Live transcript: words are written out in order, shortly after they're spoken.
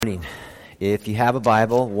Morning. If you have a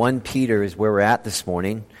Bible, 1 Peter is where we're at this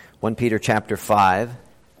morning. 1 Peter chapter 5.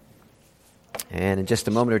 And in just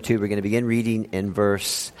a moment or two, we're going to begin reading in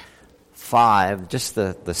verse 5. Just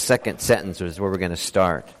the second sentence is where we're going to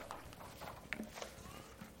start.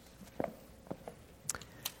 I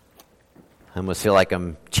almost feel like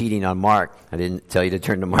I'm cheating on Mark. I didn't tell you to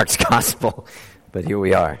turn to Mark's gospel, but here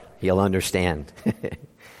we are. He'll understand.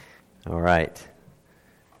 All right.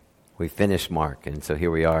 We finished Mark, and so here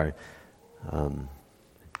we are,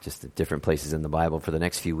 just at different places in the Bible for the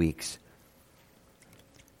next few weeks.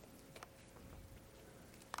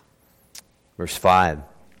 Verse 5,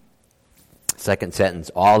 second sentence,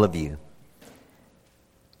 all of you,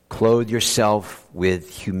 clothe yourself with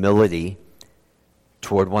humility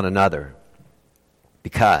toward one another,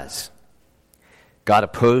 because God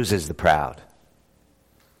opposes the proud,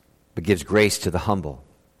 but gives grace to the humble.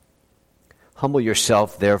 Humble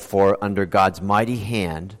yourself, therefore, under God's mighty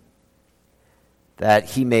hand, that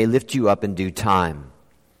he may lift you up in due time.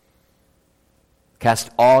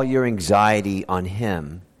 Cast all your anxiety on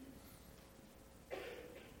him,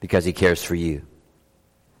 because he cares for you.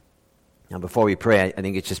 Now, before we pray, I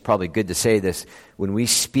think it's just probably good to say this. When we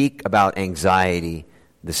speak about anxiety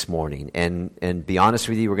this morning, and be honest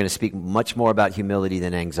with you, we're going to speak much more about humility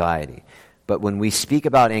than anxiety. But when we speak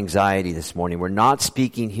about anxiety this morning, we're not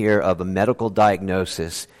speaking here of a medical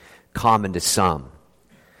diagnosis common to some,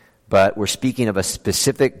 but we're speaking of a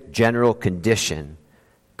specific general condition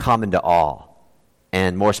common to all,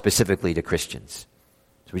 and more specifically to Christians.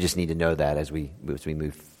 So we just need to know that as we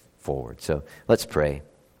move forward. So let's pray.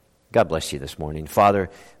 God bless you this morning. Father,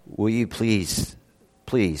 will you please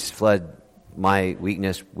flood my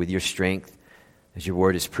weakness with your strength as your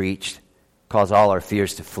word is preached. Cause all our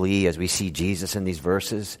fears to flee as we see Jesus in these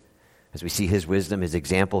verses, as we see his wisdom, his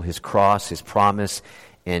example, his cross, his promise,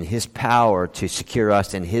 and his power to secure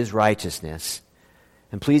us in his righteousness.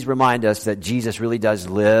 And please remind us that Jesus really does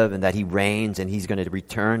live and that he reigns and he's going to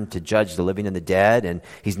return to judge the living and the dead. And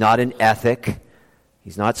he's not an ethic.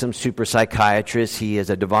 He's not some super psychiatrist. He is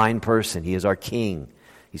a divine person. He is our King.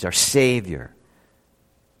 He's our Savior,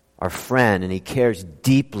 our friend, and he cares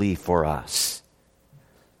deeply for us.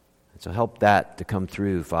 So help that to come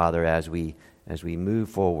through, Father, as we move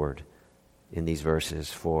forward in these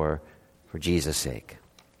verses for Jesus' sake.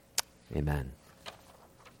 Amen.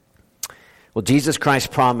 Well, Jesus Christ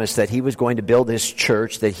promised that he was going to build his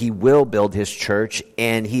church, that he will build his church,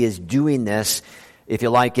 and he is doing this, if you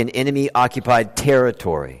like, in enemy-occupied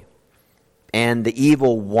territory. And the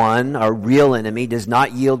evil one, our real enemy, does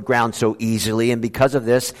not yield ground so easily. And because of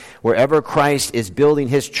this, wherever Christ is building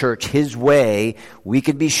his church his way, we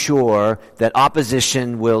can be sure that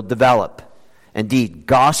opposition will develop. Indeed,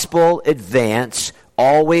 gospel advance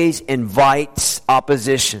always invites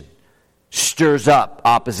opposition, stirs up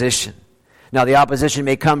opposition. Now, the opposition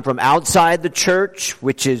may come from outside the church,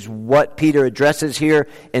 which is what Peter addresses here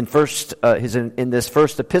in this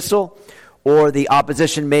first epistle. Or the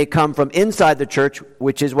opposition may come from inside the church,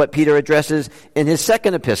 which is what Peter addresses in his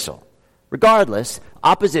second epistle. Regardless,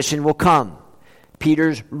 opposition will come.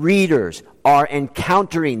 Peter's readers are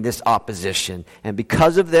encountering this opposition. And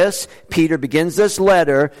because of this, Peter begins this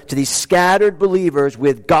letter to these scattered believers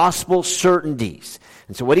with gospel certainties.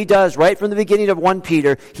 And so what he does right from the beginning of 1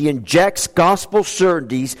 Peter, he injects gospel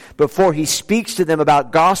certainties before he speaks to them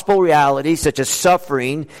about gospel realities such as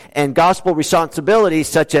suffering and gospel responsibilities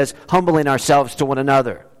such as humbling ourselves to one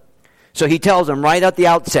another. So he tells them right at the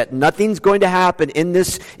outset, nothing's going to happen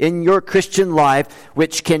in your Christian life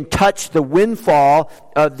which can touch the windfall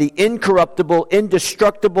of the incorruptible,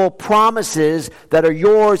 indestructible promises that are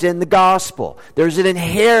yours in the gospel. There's an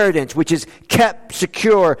inheritance which is kept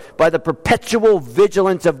secure by the perpetual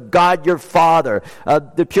vigilance of God your Father.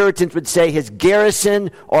 The Puritans would say his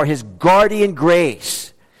garrison or his guardian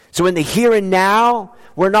grace. So in the here and now,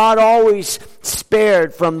 we're not always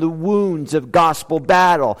spared from the wounds of gospel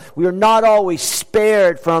battle. We are not always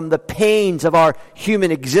spared from the pains of our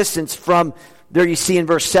human existence from, there you see in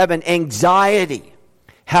verse 7, anxiety.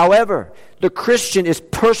 However, the Christian is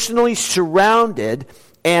personally surrounded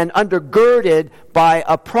and undergirded by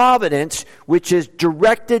a providence which is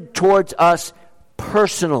directed towards us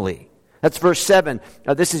personally. That's verse 7.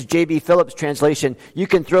 Now, this is J.B. Phillips' translation. You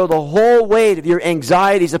can throw the whole weight of your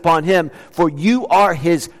anxieties upon him, for you are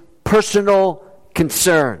his personal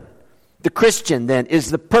concern. The Christian, then,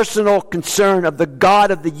 is the personal concern of the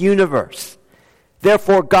God of the universe.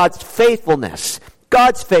 Therefore, God's faithfulness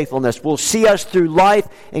will see us through life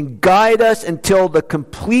and guide us until the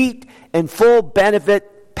complete and full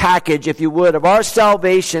benefit package, if you would, of our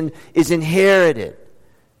salvation is inherited.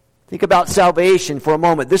 Think about salvation for a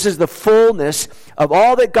moment. This is the fullness of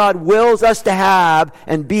all that God wills us to have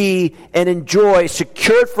and be and enjoy,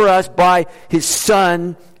 secured for us by His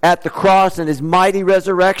Son at the cross and His mighty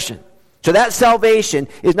resurrection. So that salvation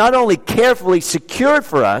is not only carefully secured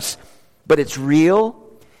for us, but it's real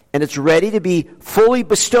and it's ready to be fully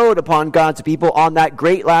bestowed upon God's people on that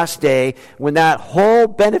great last day when that whole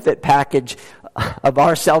benefit package of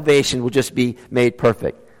our salvation will just be made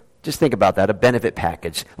perfect. Just think about that, a benefit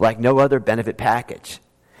package like no other benefit package.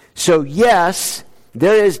 So yes,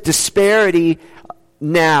 there is disparity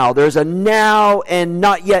now. There's a now and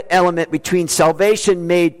not yet element between salvation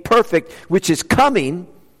made perfect, which is coming,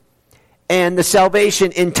 and the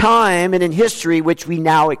salvation in time and in history, which we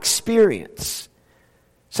now experience.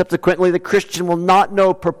 Subsequently, the Christian will not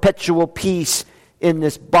know perpetual peace in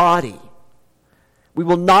this body. We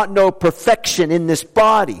will not know perfection in this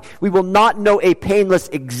body. We will not know a painless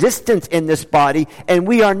existence in this body. And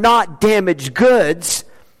we are not damaged goods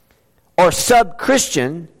or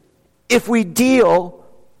sub-Christian if we deal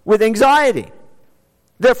with anxiety.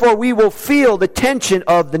 Therefore, we will feel the tension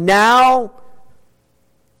of the now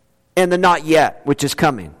and the not yet, which is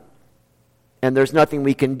coming. And there's nothing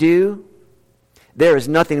we can do. There is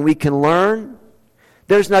nothing we can learn.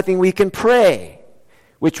 There's nothing we can pray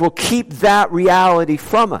which will keep that reality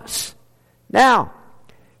from us. Now,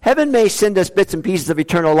 heaven may send us bits and pieces of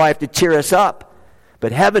eternal life to cheer us up,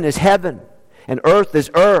 but heaven is heaven, and earth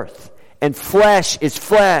is earth, and flesh is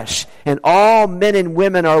flesh, and all men and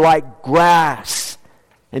women are like grass.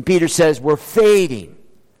 And Peter says, we're fading.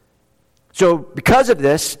 So because of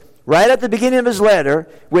this, right at the beginning of his letter,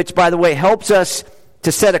 which, by the way, helps us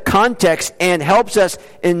to set a context and helps us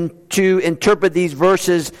to interpret these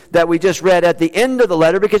verses that we just read at the end of the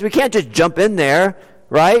letter, because we can't just jump in there,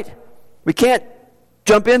 right? We can't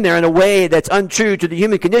jump in there in a way that's untrue to the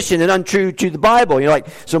human condition and untrue to the Bible. You know, like,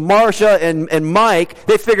 so Marcia and Mike,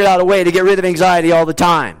 they figured out a way to get rid of anxiety all the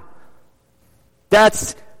time.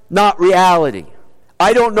 That's not reality.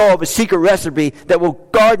 I don't know of a secret recipe that will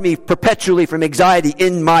guard me perpetually from anxiety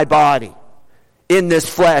in my body, in this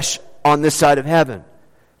flesh, on this side of heaven.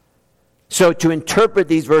 So to interpret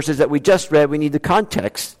these verses that we just read, we need the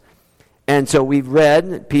context. And so we've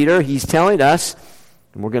read, Peter, he's telling us,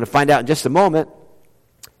 and we're going to find out in just a moment,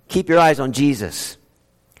 keep your eyes on Jesus.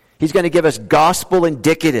 He's going to give us gospel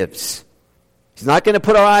indicatives. He's not going to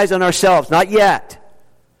put our eyes on ourselves, not yet.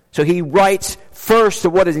 So he writes first to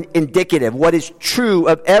what is indicative, what is true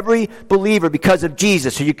of every believer because of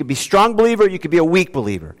Jesus. So you could be a strong believer, you could be a weak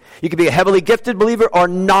believer. You could be a heavily gifted believer or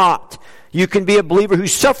not. You can be a believer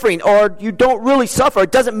who's suffering or you don't really suffer.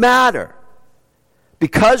 It doesn't matter.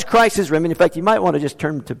 Because Christ is risen. In fact, you might want to just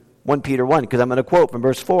turn to 1 Peter 1 because I'm going to quote from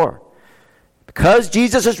verse 4. Because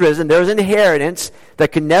Jesus is risen, there is an inheritance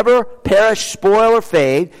that can never perish, spoil, or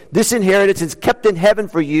fade. This inheritance is kept in heaven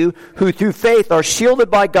for you, who through faith are shielded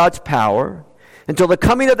by God's power until the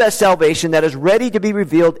coming of that salvation that is ready to be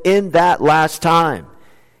revealed in that last time.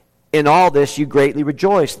 In all this you greatly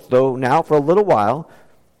rejoice, though now for a little while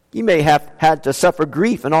you may have had to suffer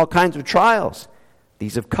grief and all kinds of trials.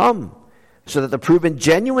 These have come, so that the proven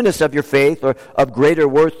genuineness of your faith, or of greater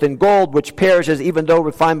worth than gold, which perishes even though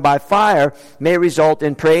refined by fire, may result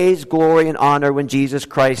in praise, glory, and honor when Jesus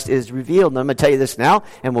Christ is revealed. And I'm going to tell you this now,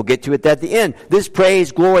 and we'll get to it at the end. This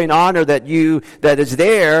praise, glory, and honor that is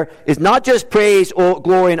there is not just praise,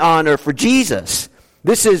 glory, and honor for Jesus.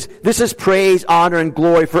 This is praise, honor, and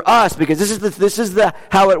glory for us, because this is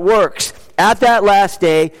how it works. At that last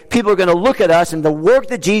day, people are going to look at us and the work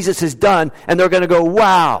that Jesus has done, and they're going to go,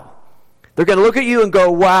 wow. They're going to look at you and go,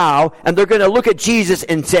 wow. And they're going to look at Jesus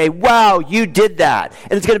and say, wow, you did that.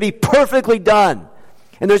 And it's going to be perfectly done.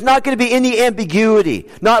 And there's not going to be any ambiguity.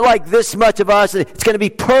 Not like this much of us. It's going to be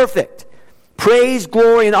perfect. Praise,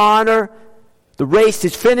 glory, and honor. The race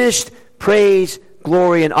is finished. Praise,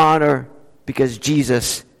 glory, and honor, because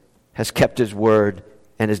Jesus has kept his word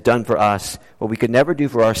and has done for us what we could never do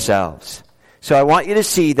for ourselves. So I want you to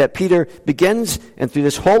see that Peter begins, and through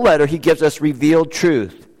this whole letter, he gives us revealed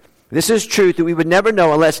truth. This is truth that we would never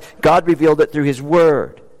know unless God revealed it through his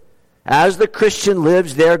word. As the Christian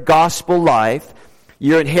lives their gospel life,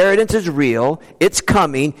 your inheritance is real. It's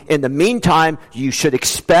coming. In the meantime, you should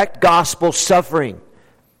expect gospel suffering.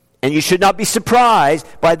 And you should not be surprised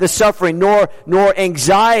by the suffering, nor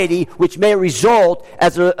anxiety, which may result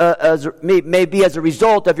may be as a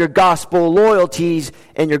result of your gospel loyalties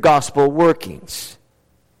and your gospel workings.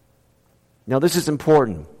 Now, this is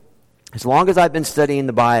important. As long as I've been studying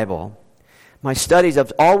the Bible, my studies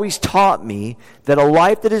have always taught me that a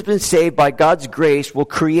life that has been saved by God's grace will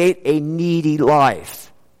create a needy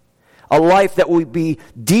life. a life that will be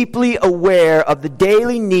deeply aware of the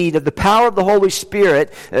daily need of the power of the Holy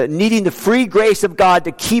Spirit, needing the free grace of God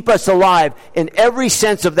to keep us alive in every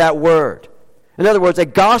sense of that word. In other words, a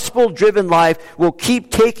gospel-driven life will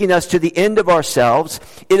keep taking us to the end of ourselves.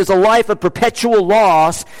 It is a life of perpetual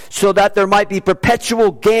loss so that there might be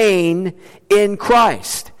perpetual gain in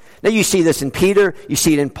Christ. Now you see this in Peter, you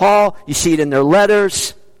see it in Paul, you see it in their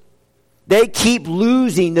letters. They keep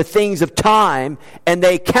losing the things of time, and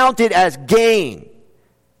they count it as gain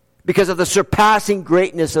because of the surpassing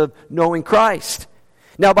greatness of knowing Christ.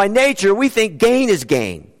 Now, by nature, we think gain is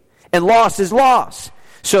gain, and loss is loss.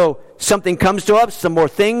 So, something comes to us, some more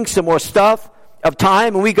things, some more stuff of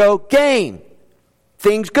time, and we go, gain.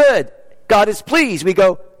 Things good. God is pleased. We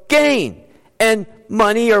go, gain. And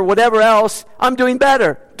money or whatever else, I'm doing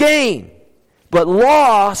better. Gain. But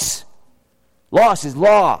loss is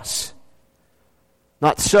loss.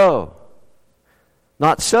 Not so.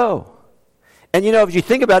 Not so. And you know, if you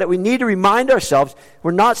think about it, we need to remind ourselves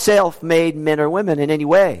we're not self-made men or women in any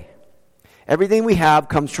way. Everything we have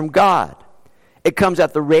comes from God. It comes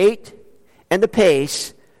at the rate and the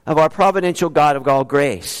pace of our providential God of all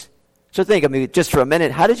grace. So think of me just for a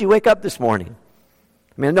minute. How did you wake up this morning?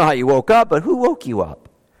 I mean, I know how you woke up, but who woke you up?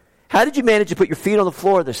 How did you manage to put your feet on the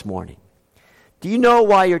floor this morning? Do you know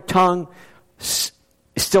why your tongue is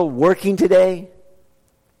still working today?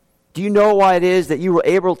 Do you know why it is that you were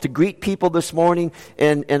able to greet people this morning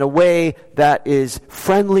in a way that is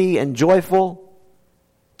friendly and joyful?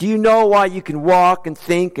 Do you know why you can walk and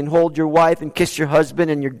think and hold your wife and kiss your husband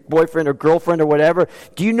and your boyfriend or girlfriend or whatever?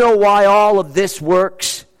 Do you know why all of this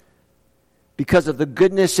works? Because of the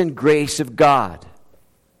goodness and grace of God.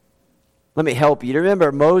 Let me help you. You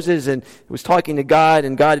remember Moses and was talking to God,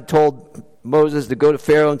 and God had told Moses to go to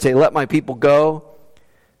Pharaoh and say, "Let my people go."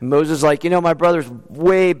 And Moses is like, my brother's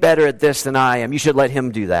way better at this than I am. You should let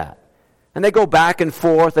him do that. And they go back and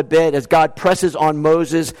forth a bit as God presses on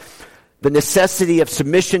Moses the necessity of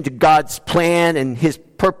submission to God's plan and his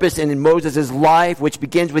purpose and in Moses' life, which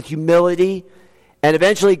begins with humility. And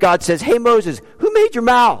eventually God says, "Hey Moses, who made your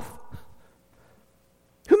mouth?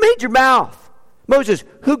 Who made your mouth? Moses,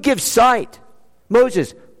 who gives sight?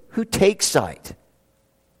 Moses, who takes sight?"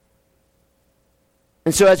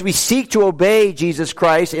 And so as we seek to obey Jesus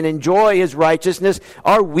Christ and enjoy his righteousness,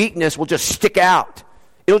 our weakness will just stick out.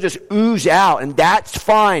 It'll just ooze out, and that's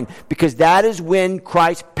fine, because that is when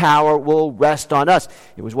Christ's power will rest on us.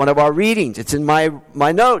 It was one of our readings. It's in my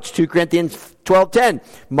notes, 2 Corinthians 12:10.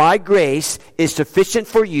 "My grace is sufficient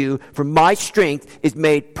for you, for my strength is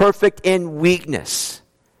made perfect in weakness."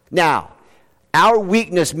 Now, our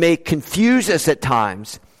weakness may confuse us at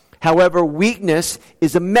times. However, weakness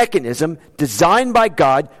is a mechanism designed by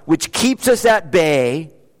God which keeps us at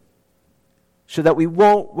bay so that we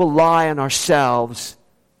won't rely on ourselves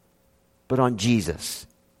but on Jesus.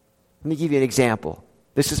 Let me give you an example.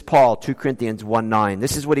 This is Paul, 2 Corinthians 1:9.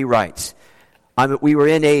 This is what he writes. We were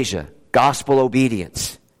in Asia, gospel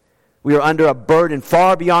obedience. We were under a burden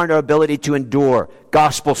far beyond our ability to endure,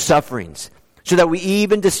 gospel sufferings, so that we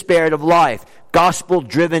even despaired of life,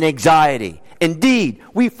 gospel-driven anxiety. Indeed,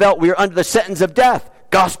 we felt we were under the sentence of death,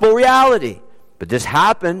 gospel reality. But this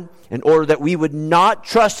happened in order that we would not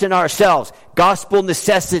trust in ourselves, gospel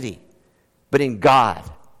necessity, but in God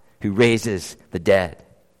who raises the dead.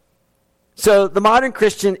 So the modern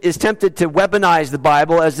Christian is tempted to weaponize the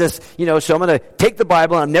Bible as this, so I'm going to take the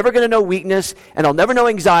Bible, and I'm never going to know weakness, and I'll never know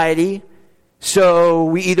anxiety. So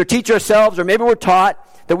we either teach ourselves, or maybe we're taught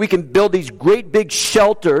that we can build these great big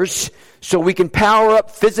shelters so we can power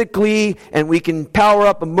up physically and we can power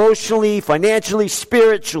up emotionally, financially,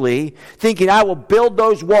 spiritually, thinking I will build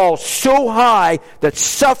those walls so high that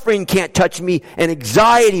suffering can't touch me and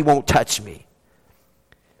anxiety won't touch me.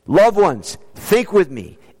 Loved ones, think with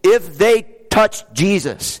me. If they touched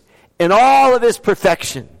Jesus in all of his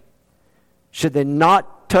perfection, should they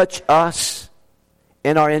not touch us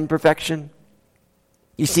in our imperfection?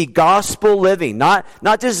 You see, gospel living, not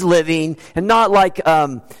just living, and not like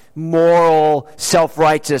moral,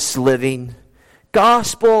 self-righteous living.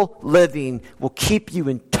 Gospel living will keep you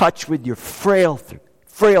in touch with your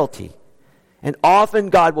frailty. And often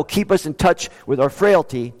God will keep us in touch with our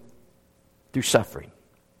frailty through suffering.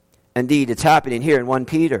 Indeed, it's happening here in 1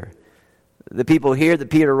 Peter. The people here that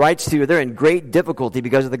Peter writes to, they're in great difficulty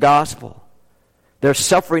because of the gospel. They're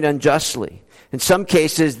suffering unjustly. In some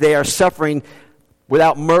cases, they are suffering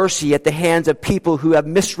without mercy at the hands of people who have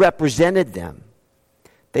misrepresented them.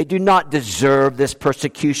 They do not deserve this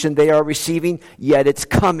persecution they are receiving, yet it's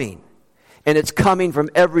coming. And it's coming from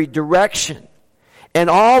every direction. And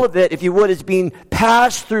all of it, if you would, is being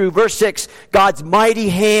passed through, verse 6, God's mighty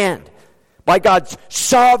hand. by God's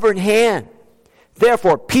sovereign hand.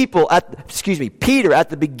 Therefore, Peter at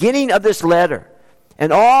the beginning of this letter,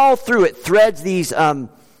 and all through it threads these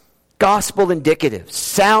gospel indicatives,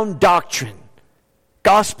 sound doctrine,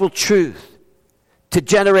 gospel truth, to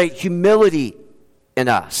generate humility in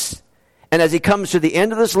us. And as he comes to the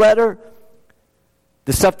end of this letter,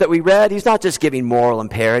 the stuff that we read, he's not just giving moral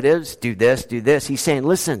imperatives, do this, do this. He's saying,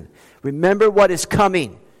 listen, remember what is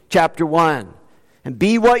coming, chapter 1, and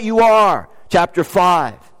be what you are, chapter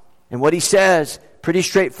 5. And what he says, pretty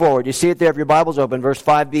straightforward. You see it there if your Bible's open, verse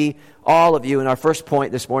 5b, all of you, in our first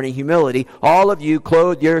point this morning, humility, all of you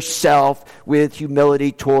clothe yourself with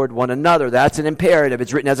humility toward one another. That's an imperative.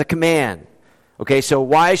 It's written as a command. Okay, so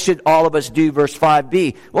why should all of us do verse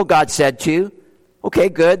 5b? Well, God said to. Okay,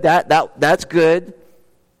 good. That's good.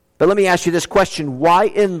 But let me ask you this question. Why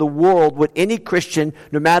in the world would any Christian,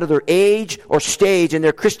 no matter their age or stage in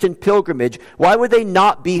their Christian pilgrimage, why would they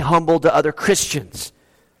not be humble to other Christians?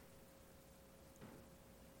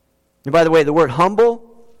 And by the way, the word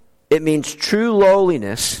humble, it means true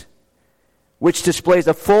lowliness, which displays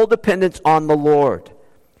a full dependence on the Lord,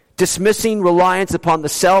 dismissing reliance upon the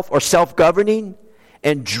self or self-governing,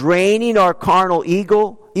 and draining our carnal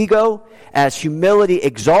ego as humility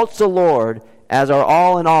exalts the Lord as our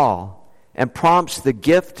all in all, and prompts the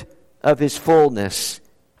gift of his fullness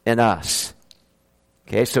in us.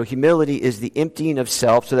 Okay, so humility is the emptying of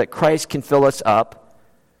self so that Christ can fill us up.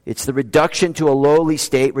 It's the reduction to a lowly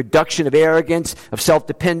state, reduction of arrogance, of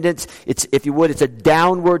self-dependence. It's, if you would, it's a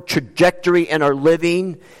downward trajectory in our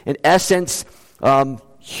living. In essence,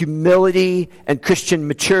 humility and Christian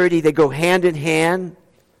maturity, they go hand in hand.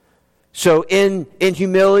 So in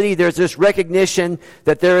humility, there's this recognition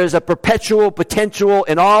that there is a perpetual potential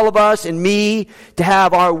in all of us, in me, to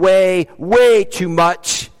have our way too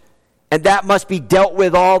much. And that must be dealt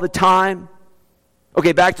with all the time.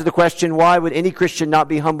 Okay, back to the question, why would any Christian not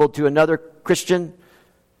be humble to another Christian?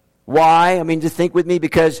 Why? I mean, just think with me,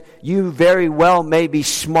 because you very well may be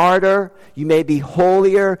smarter, you may be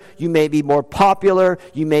holier, you may be more popular,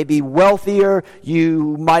 you may be wealthier,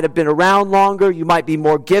 you might have been around longer, you might be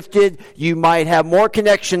more gifted, you might have more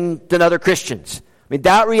connection than other Christians. I mean,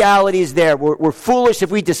 that reality is there. We're foolish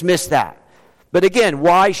if we dismiss that. But again,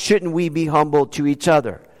 why shouldn't we be humble to each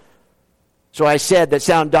other? So I said that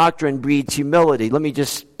sound doctrine breeds humility. Let me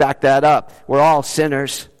just back that up. We're all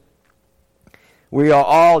sinners. We are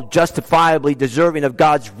all justifiably deserving of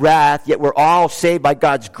God's wrath, yet we're all saved by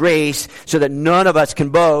God's grace so that none of us can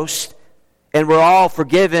boast. And we're all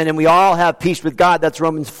forgiven, and we all have peace with God. That's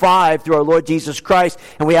Romans 5 through our Lord Jesus Christ.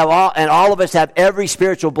 And all of us have every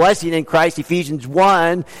spiritual blessing in Christ, Ephesians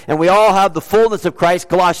 1. And we all have the fullness of Christ,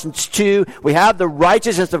 Colossians 2. We have the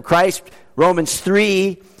righteousness of Christ, Romans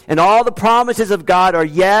 3. And all the promises of God are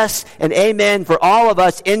yes and amen for all of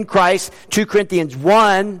us in Christ, 2 Corinthians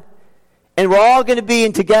 1. And we're all going to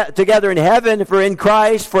be together in heaven if we're in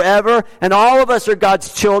Christ forever. And all of us are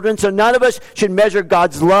God's children. So none of us should measure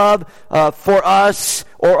God's love for us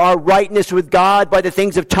or our rightness with God by the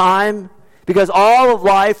things of time. Because all of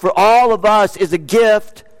life for all of us is a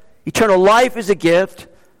gift. Eternal life is a gift.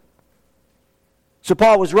 So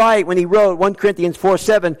Paul was right when he wrote 1 Corinthians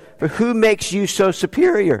 4:7, for who makes you so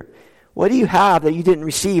superior? What do you have that you didn't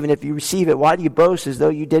receive? And if you receive it, why do you boast as though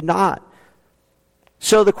you did not?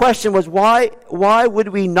 So the question was, why would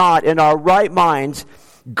we not, in our right minds,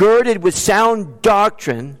 girded with sound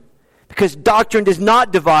doctrine, because doctrine does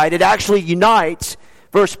not divide, it actually unites.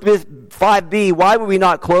 Verse 5b, why would we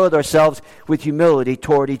not clothe ourselves with humility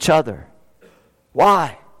toward each other?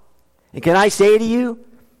 Why? And can I say to you,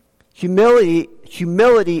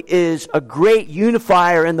 humility is a great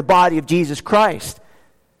unifier in the body of Jesus Christ.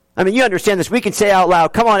 I mean, you understand this. We can say out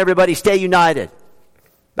loud, come on everybody, stay united.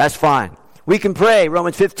 That's fine. We can pray,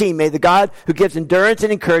 Romans 15, may the God who gives endurance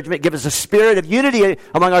and encouragement give us a spirit of unity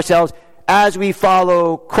among ourselves as we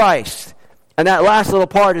follow Christ. And that last little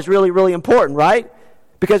part is really, really important, right?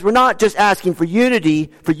 Because we're not just asking for unity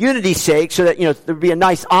for unity's sake so that, there would be a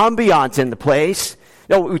nice ambiance in the place.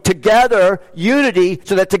 No, together, unity,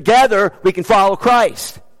 so that together we can follow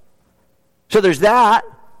Christ. So there's that.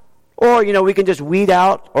 Or, we can just weed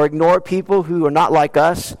out or ignore people who are not like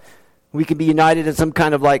us. We can be united in some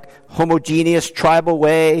kind of homogeneous tribal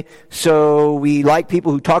way. So we like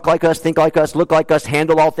people who talk like us, think like us, look like us,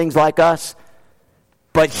 handle all things like us.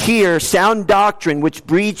 But here, sound doctrine, which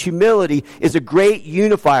breeds humility, is a great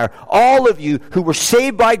unifier. All of you who were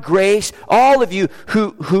saved by grace, all of you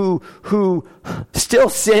who still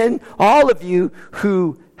sin, all of you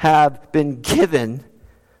who have been given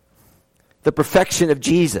the perfection of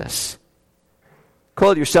Jesus,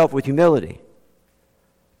 clothe yourself with humility.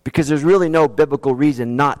 Because there's really no biblical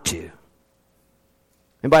reason not to.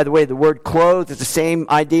 And by the way, the word clothed is the same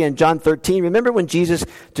idea in John 13. Remember when Jesus,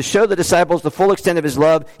 to show the disciples the full extent of his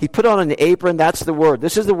love, he put on an apron? That's the word.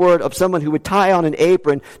 This is the word of someone who would tie on an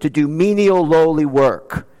apron to do menial, lowly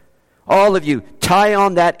work. All of you, tie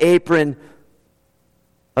on that apron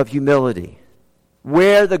of humility.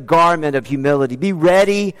 Wear the garment of humility. Be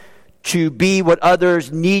ready to be what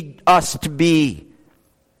others need us to be.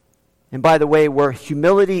 And by the way, where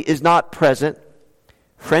humility is not present,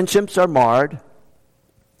 friendships are marred,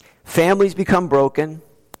 families become broken,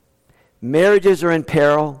 marriages are in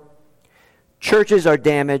peril, churches are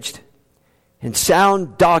damaged, and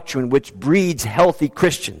sound doctrine, which breeds healthy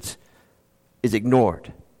Christians, is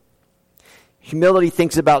ignored. Humility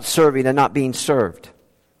thinks about serving and not being served.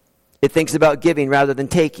 It thinks about giving rather than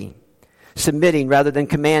taking, submitting rather than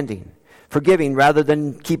commanding, forgiving rather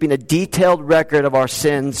than keeping a detailed record of our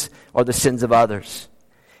sins or the sins of others.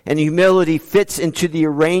 And humility fits into the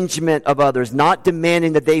arrangement of others, not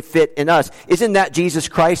demanding that they fit in us. Isn't that Jesus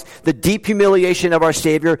Christ, the deep humiliation of our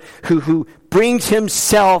Savior, who brings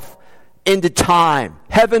himself into time,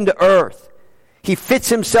 heaven to earth? He fits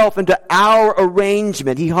himself into our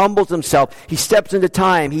arrangement. He humbles himself. He steps into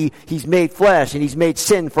time. He's made flesh and he's made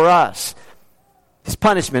sin for us. His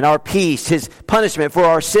punishment, our peace. His punishment for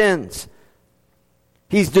our sins.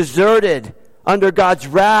 He's deserted under God's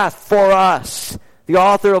wrath for us. The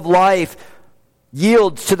author of life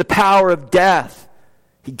yields to the power of death.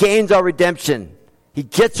 He gains our redemption. He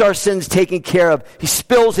gets our sins taken care of. He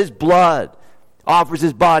spills his blood. Offers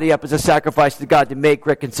his body up as a sacrifice to God to make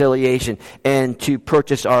reconciliation and to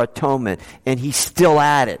purchase our atonement. And he's still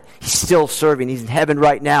at it. He's still serving. He's in heaven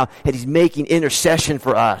right now, and he's making intercession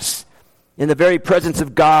for us in the very presence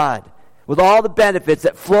of God with all the benefits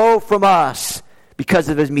that flow from us because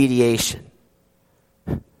of his mediation.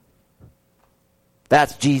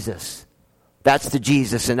 That's Jesus. That's the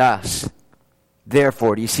Jesus in us.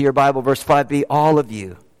 Therefore, do you see your Bible, verse 5b? All of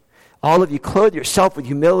you, clothe yourself with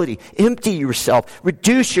humility. Empty yourself.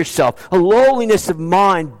 Reduce yourself. A lowliness of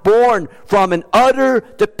mind born from an utter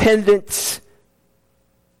dependence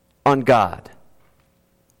on God.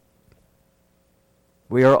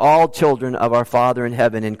 We are all children of our Father in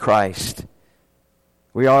heaven in Christ.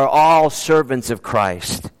 We are all servants of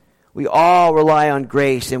Christ. We all rely on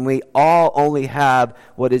grace, and we all only have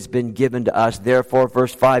what has been given to us. Therefore,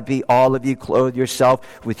 verse 5b, all of you clothe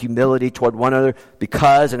yourself with humility toward one another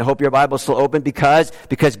because, and I hope your Bible's still open, because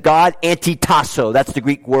God antitasso, that's the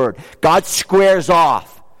Greek word. God squares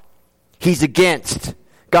off. He's against.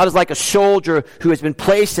 God is like a soldier who has been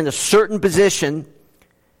placed in a certain position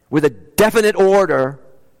with a definite order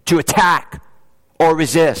to attack or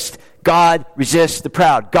resist. God resists the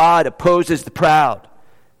proud. God opposes the proud.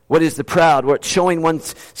 What is the proud? Well, it's showing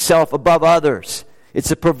oneself above others.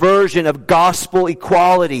 It's a perversion of gospel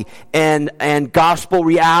equality and gospel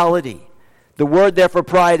reality. The word there for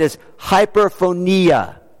pride is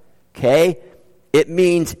hyperphonia. Okay? It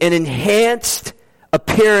means an enhanced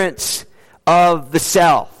appearance of the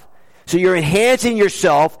self. So you're enhancing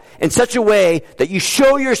yourself in such a way that you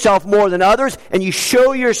show yourself more than others and you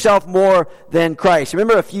show yourself more than Christ.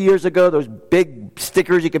 Remember a few years ago, those big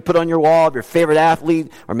stickers you could put on your wall of your favorite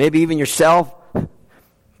athlete or maybe even yourself?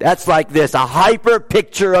 That's like this, a hyper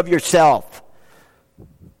picture of yourself.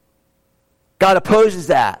 God opposes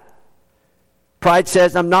that. Pride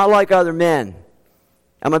says, I'm not like other men.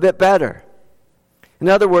 I'm a bit better. In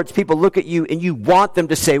other words, people look at you and you want them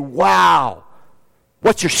to say, wow,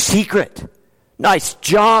 what's your secret? Nice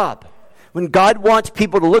job. When God wants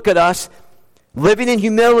people to look at us living in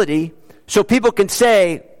humility so people can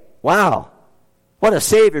say, wow, what a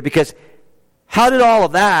Savior. Because how did all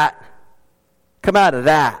of that come out of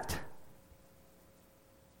that?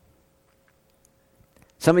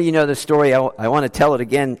 Some of you know this story. I want to tell it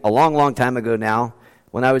again a long, long time ago now.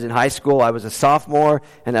 When I was in high school, I was a sophomore,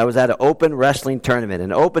 and I was at an open wrestling tournament.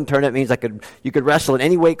 An open tournament means you could wrestle in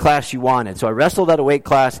any weight class you wanted. So I wrestled at a weight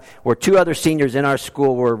class where two other seniors in our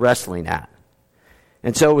school were wrestling at.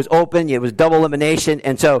 And so it was open, it was double elimination,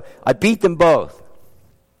 and so I beat them both.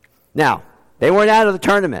 Now, they weren't out of the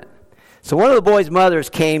tournament. So one of the boys' mothers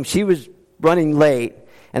came, she was running late,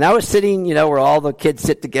 and I was sitting, where all the kids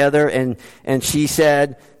sit together, and she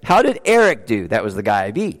said, how did Eric do? That was the guy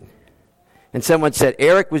I beat. And someone said,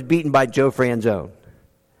 Eric was beaten by Joe Franzone.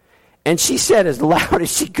 And she said as loud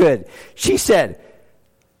as she could, she said,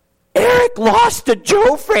 Eric lost to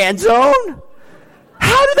Joe Franzone?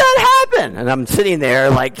 How did that happen? And I'm sitting there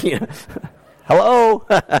like, hello?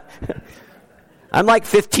 I'm like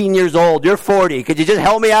 15 years old. You're 40. Could you just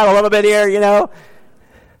help me out a little bit here,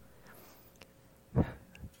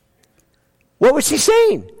 What was she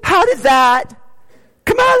saying? How did that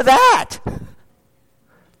come out of that?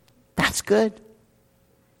 That's good.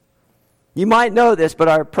 You might know this, but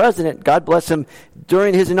our president, God bless him,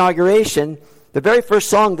 during his inauguration, the very first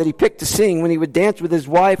song that he picked to sing when he would dance with his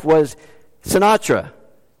wife was Sinatra.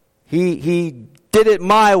 He did it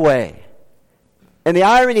my way. And the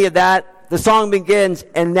irony of that, the song begins,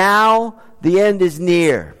 and now the end is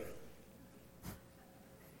near.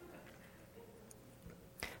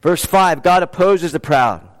 Verse 5, God opposes the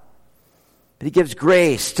proud, but he gives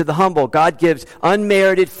grace to the humble. God gives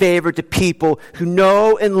unmerited favor to people who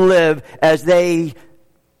know and live as they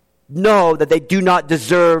know that they do not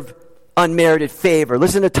deserve unmerited favor.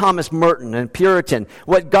 Listen to Thomas Merton, a Puritan.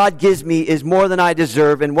 What God gives me is more than I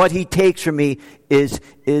deserve, and what he takes from me is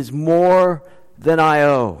more than I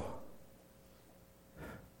owe.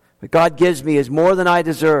 What God gives me is more than I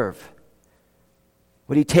deserve.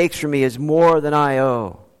 What he takes from me is more than I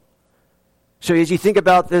owe. So as you think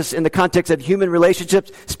about this in the context of human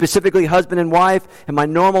relationships, specifically husband and wife, in my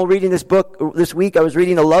normal reading this book this week, I was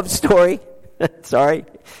reading a love story. Sorry.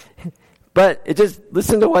 But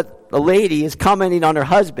listen to what a lady is commenting on her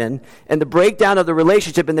husband and the breakdown of the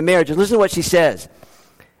relationship in the marriage. And listen to what she says.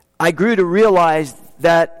 I grew to realize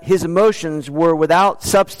that his emotions were without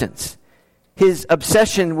substance. His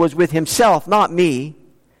obsession was with himself, not me.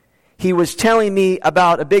 He was telling me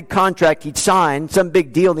about a big contract he'd signed, some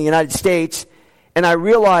big deal in the United States, and I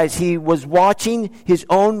realized he was watching his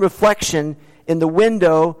own reflection in the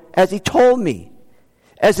window as he told me,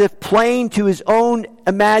 as if playing to his own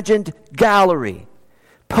imagined gallery,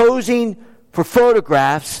 posing for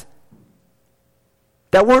photographs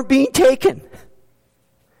that weren't being taken.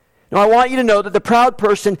 Now, I want you to know that the proud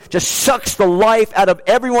person just sucks the life out of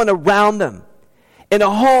everyone around them. In a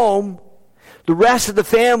home, the rest of the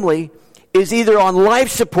family is either on life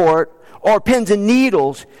support or pins and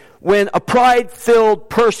needles when a pride-filled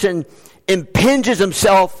person impinges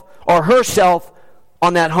himself or herself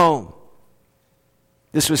on that home.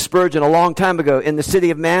 This was Spurgeon a long time ago. In the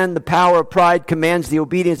city of man, the power of pride commands the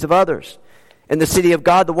obedience of others. In the city of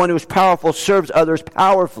God, the one who is powerful serves others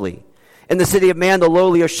powerfully. In the city of man, the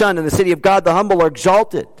lowly are shunned. In the city of God, the humble are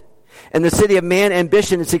exalted. In the city of man,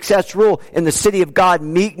 ambition and success rule. In the city of God,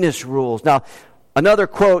 meekness rules. Now, another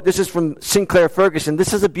quote, this is from Sinclair Ferguson.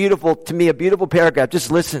 This is a beautiful paragraph.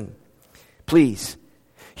 Just listen, please.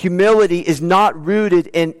 Humility is not rooted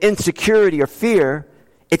in insecurity or fear.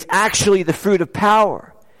 It's actually the fruit of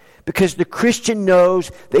power. Because the Christian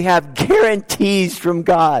knows they have guarantees from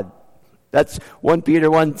God. That's 1 Peter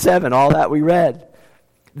 1:7, all that we read.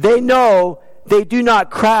 They know they do not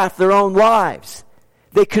craft their own lives.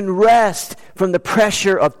 They can rest from the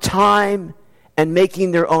pressure of time and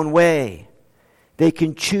making their own way. They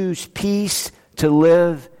can choose peace to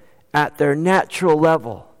live at their natural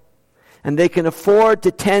level. And they can afford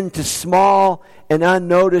to tend to small and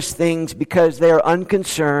unnoticed things because they are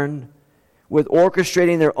unconcerned with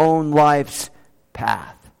orchestrating their own life's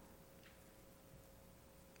path.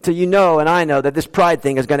 So you know and I know that this pride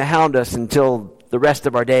thing is going to hound us until the rest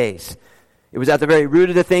of our days. It was at the very root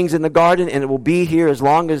of the things in the garden, and it will be here as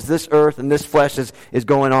long as this earth and this flesh is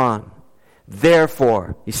going on.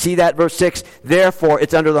 Therefore, you see that verse 6? Therefore,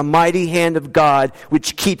 it's under the mighty hand of God,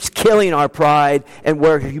 which keeps killing our pride, and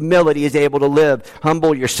where humility is able to live.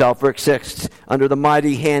 Humble yourself, verse 6, under the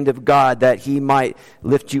mighty hand of God, that he might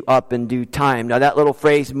lift you up in due time. Now that little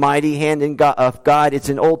phrase, mighty hand of God, it's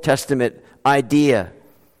an Old Testament idea.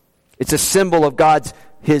 It's a symbol of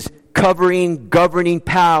his covering, governing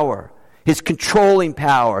power, his controlling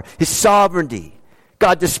power, his sovereignty.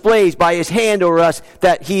 God displays by his hand over us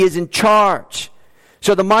that he is in charge.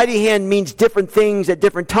 So the mighty hand means different things at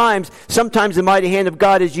different times. Sometimes the mighty hand of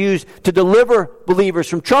God is used to deliver believers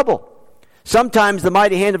from trouble. Sometimes the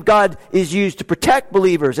mighty hand of God is used to protect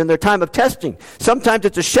believers in their time of testing. Sometimes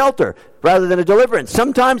it's a shelter rather than a deliverance.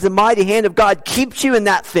 Sometimes the mighty hand of God keeps you in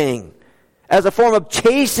that thing as a form of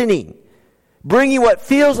chastening, bringing what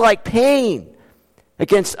feels like pain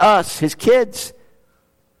against us, his kids.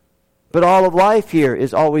 But all of life here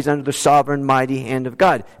is always under the sovereign, mighty hand of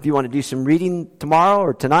God. If you want to do some reading tomorrow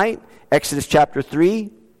or tonight, Exodus chapter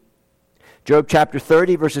 3, Job chapter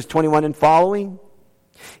 30, verses 21 and following,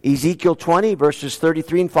 Ezekiel 20, verses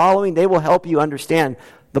 33 and following, they will help you understand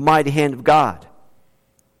the mighty hand of God.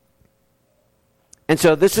 And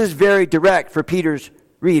so this is very direct for Peter's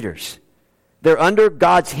readers. They're under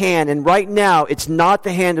God's hand, and right now it's not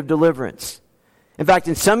the hand of deliverance. In fact,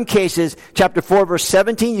 in some cases, chapter 4, verse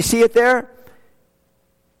 17, you see it there?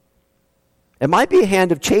 It might be a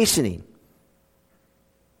hand of chastening.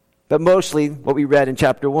 But mostly, what we read in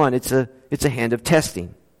chapter 1, it's a hand of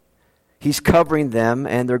testing. He's covering them,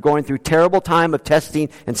 and they're going through terrible time of testing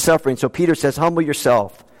and suffering. So Peter says, humble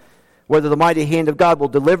yourself. whether the mighty hand of God will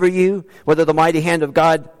deliver you, whether the mighty hand of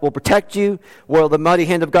God will protect you, whether the mighty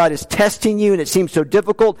hand of God is testing you and it seems so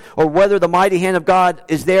difficult, or whether the mighty hand of God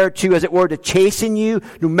is there to, as it were, to chasten you.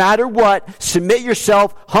 No matter what, submit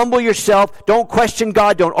yourself, humble yourself, don't question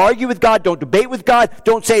God, don't argue with God, don't debate with God,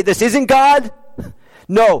 don't say this isn't God.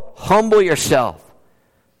 No, humble yourself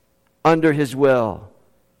under His will,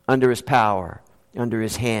 under His power, under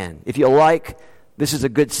His hand. If you like, this is a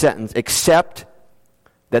good sentence. Accept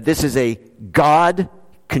that this is a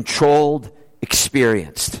God-controlled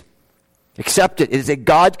experience. Accept it. It is a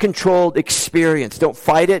God-controlled experience. Don't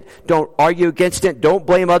fight it. Don't argue against it. Don't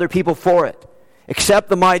blame other people for it. Accept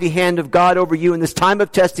the mighty hand of God over you in this time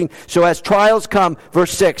of testing. So as trials come,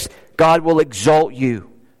 verse 6, God will exalt you.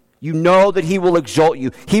 You know that He will exalt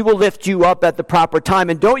you. He will lift you up at the proper time.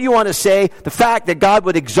 And don't you want to say the fact that God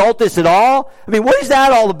would exalt us at all? I mean, what is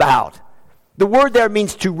that all about? The word there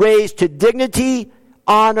means to raise to dignity,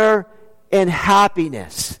 honor, and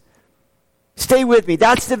happiness. Stay with me.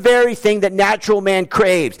 That's the very thing that natural man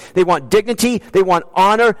craves. They want dignity, they want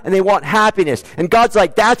honor, and they want happiness. And God's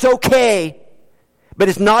like, that's okay, but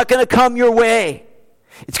it's not going to come your way.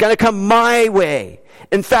 It's going to come my way.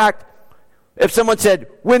 In fact, if someone said,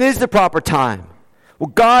 when is the proper time? Well,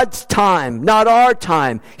 God's time, not our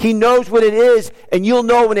time. He knows what it is, and you'll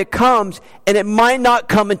know when it comes, and it might not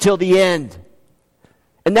come until the end.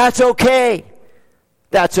 And that's okay.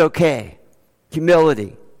 That's okay.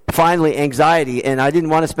 Humility. Finally, anxiety. And I didn't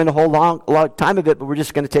want to spend a whole long time of it, but we're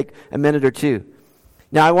just going to take a minute or two.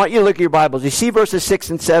 Now, I want you to look at your Bibles. You see verses 6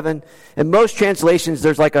 and 7. In most translations,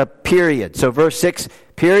 there's like a period. So verse 6,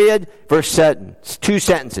 period, verse 7. It's 2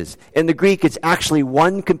 sentences. In the Greek, it's actually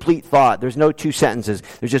one complete thought. There's no 2 sentences.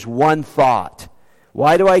 There's just one thought.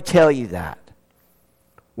 Why do I tell you that?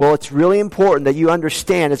 Well, it's really important that you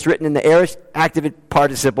understand it's written in the aorist active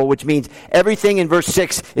participle, which means everything in verse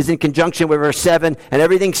 6 is in conjunction with verse 7, and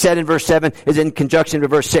everything said in verse 7 is in conjunction with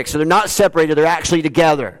verse 6. So they're not separated, they're actually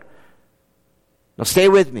together. Now stay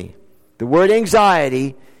with me. The word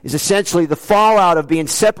anxiety is essentially the fallout of being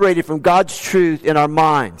separated from God's truth in our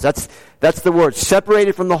minds. That's the word,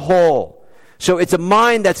 separated from the whole. So it's a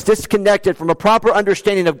mind that's disconnected from a proper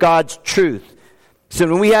understanding of God's truth. So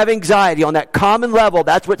when we have anxiety on that common level,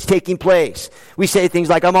 that's what's taking place. We say things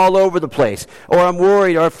like, I'm all over the place, or I'm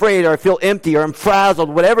worried, or afraid, or I feel empty, or I'm frazzled,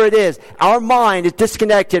 whatever it is. Our mind is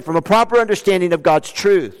disconnected from a proper understanding of God's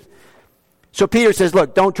truth. So Peter says,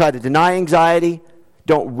 look, don't try to deny anxiety.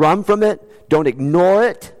 Don't run from it. Don't ignore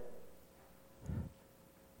it.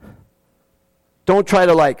 Don't try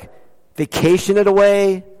to vacation it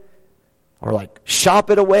away or shop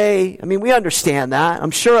it away. I mean, we understand that.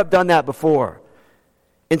 I'm sure I've done that before.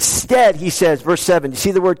 Instead, he says, verse 7, you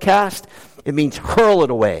see the word cast? It means hurl it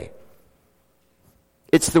away.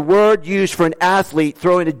 It's the word used for an athlete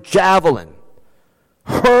throwing a javelin.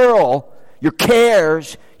 Hurl your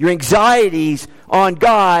cares, your anxieties on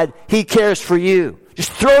God. He cares for you.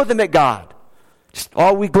 Just throw them at God. Just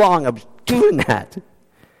all week long, I'm doing that.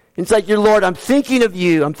 It's like, your Lord, I'm thinking of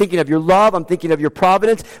you. I'm thinking of your love. I'm thinking of your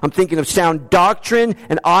providence. I'm thinking of sound doctrine.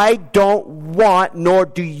 And I don't want, nor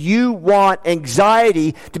do you want,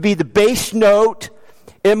 anxiety to be the bass note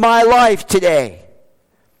in my life today.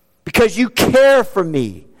 Because you care for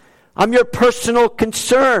me. I'm your personal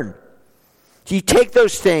concern. So you take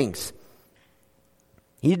those things.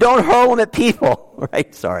 You don't hurl them at people.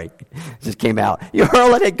 Right? Sorry. It just came out. You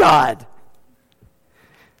hurl it at God.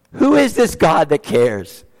 Who is this God that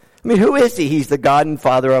cares? I mean, who is He? He's the God and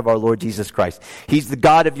Father of our Lord Jesus Christ. He's the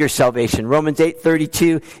God of your salvation. Romans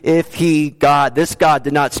 8:32, if He, God, this God,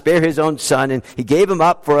 did not spare His own Son, and He gave Him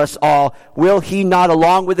up for us all, will He not,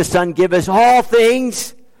 along with the Son, give us all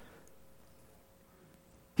things?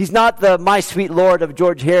 He's not the My Sweet Lord of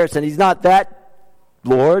George Harrison. He's not that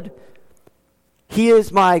Lord. He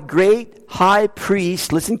is my great high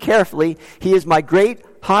priest. Listen carefully. He is my great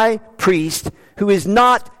high priest who is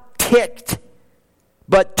not ticked,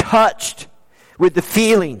 but touched with the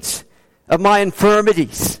feelings of my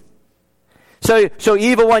infirmities. So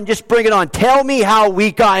evil one, just bring it on. Tell me how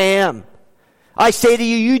weak I am. I say to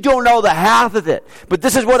you, you don't know the half of it. But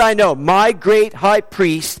this is what I know. My great high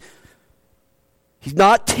priest, he's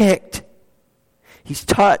not ticked. He's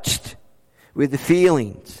touched with the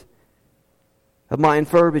feelings of my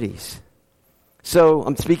infirmities. So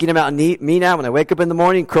I'm speaking about me now. When I wake up in the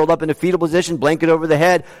morning, curled up in a fetal position, blanket over the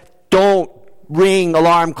head, don't ring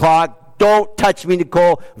alarm clock. Don't touch me,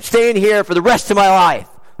 Nicole. I'm staying here for the rest of my life.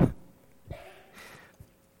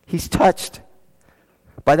 He's touched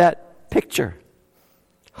by that picture.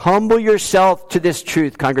 Humble yourself to this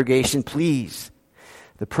truth, congregation, please.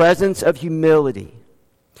 The presence of humility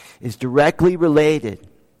is directly related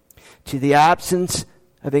to the absence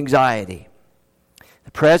of anxiety.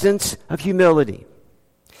 The presence of humility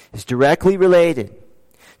is directly related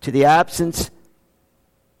to the absence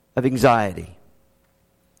of anxiety.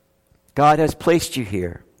 God has placed you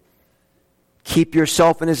here. Keep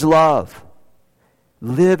yourself in His love.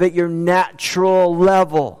 Live at your natural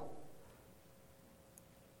level.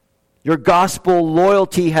 Your gospel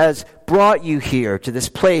loyalty has brought you here to this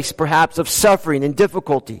place, perhaps of suffering and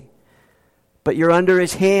difficulty. But you're under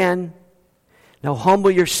His hand. Now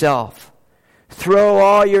humble yourself. Throw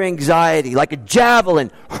all your anxiety like a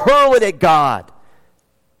javelin. Hurl it at God.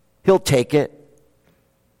 He'll take it.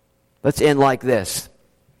 Let's end like this.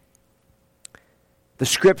 The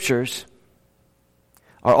Scriptures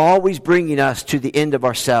are always bringing us to the end of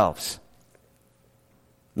ourselves.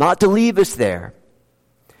 Not to leave us there,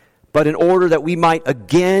 but in order that we might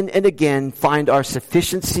again and again find our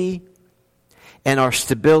sufficiency and our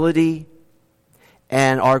stability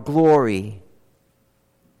and our glory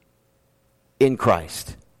in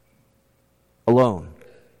Christ. Alone.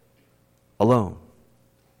 Alone.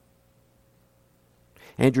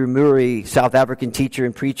 Andrew Murray, South African teacher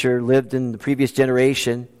and preacher, lived in the previous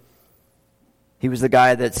generation. He was the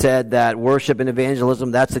guy that said that worship and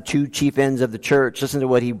evangelism, that's the two chief ends of the church. Listen to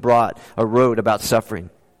what he wrote about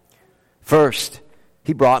suffering. First,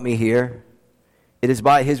 He brought me here. It is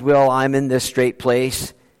by His will I'm in this straight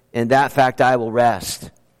place. In that fact I will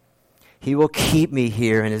rest. He will keep me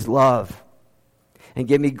here in His love and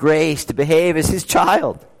give me grace to behave as His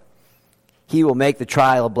child. He will make the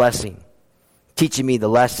trial a blessing, teaching me the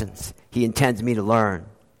lessons He intends me to learn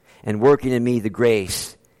and working in me the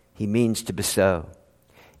grace He means to bestow.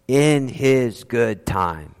 In His good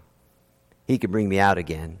time, He can bring me out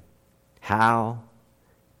again. How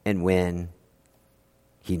and when,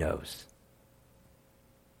 He knows.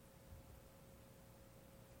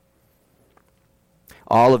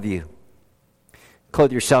 All of you,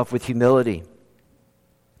 clothe yourself with humility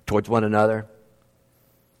towards one another,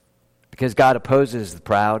 because God opposes the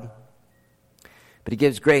proud, but He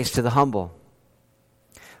gives grace to the humble.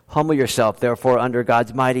 Humble yourself, therefore, under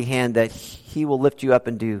God's mighty hand, that He will lift you up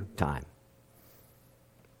in due time.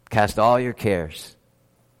 Cast all your cares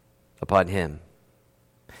upon Him,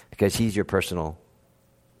 because He's you're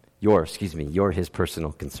His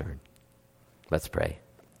personal concern. Let's pray.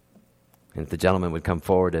 And if the gentleman would come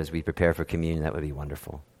forward as we prepare for communion, that would be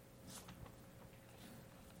wonderful.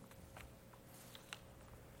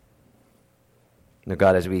 Now,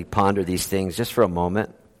 God, as we ponder these things just for a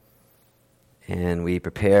moment, and we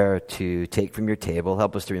prepare to take from your table,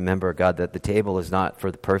 help us to remember, God, that the table is not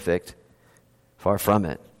for the perfect. Far from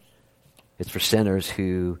it. It's for sinners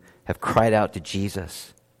who have cried out to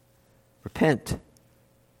Jesus. Repent.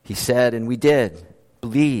 He said, and we did.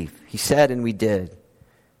 Believe. He said, and we did.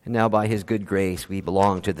 And now by His good grace, we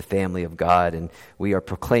belong to the family of God, and we are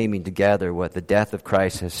proclaiming together what the death of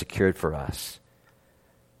Christ has secured for us.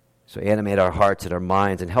 So animate our hearts and our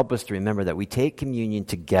minds, and help us to remember that we take communion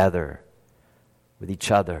together with each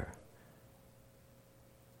other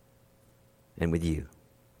and with you.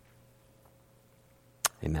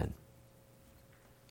 Amen.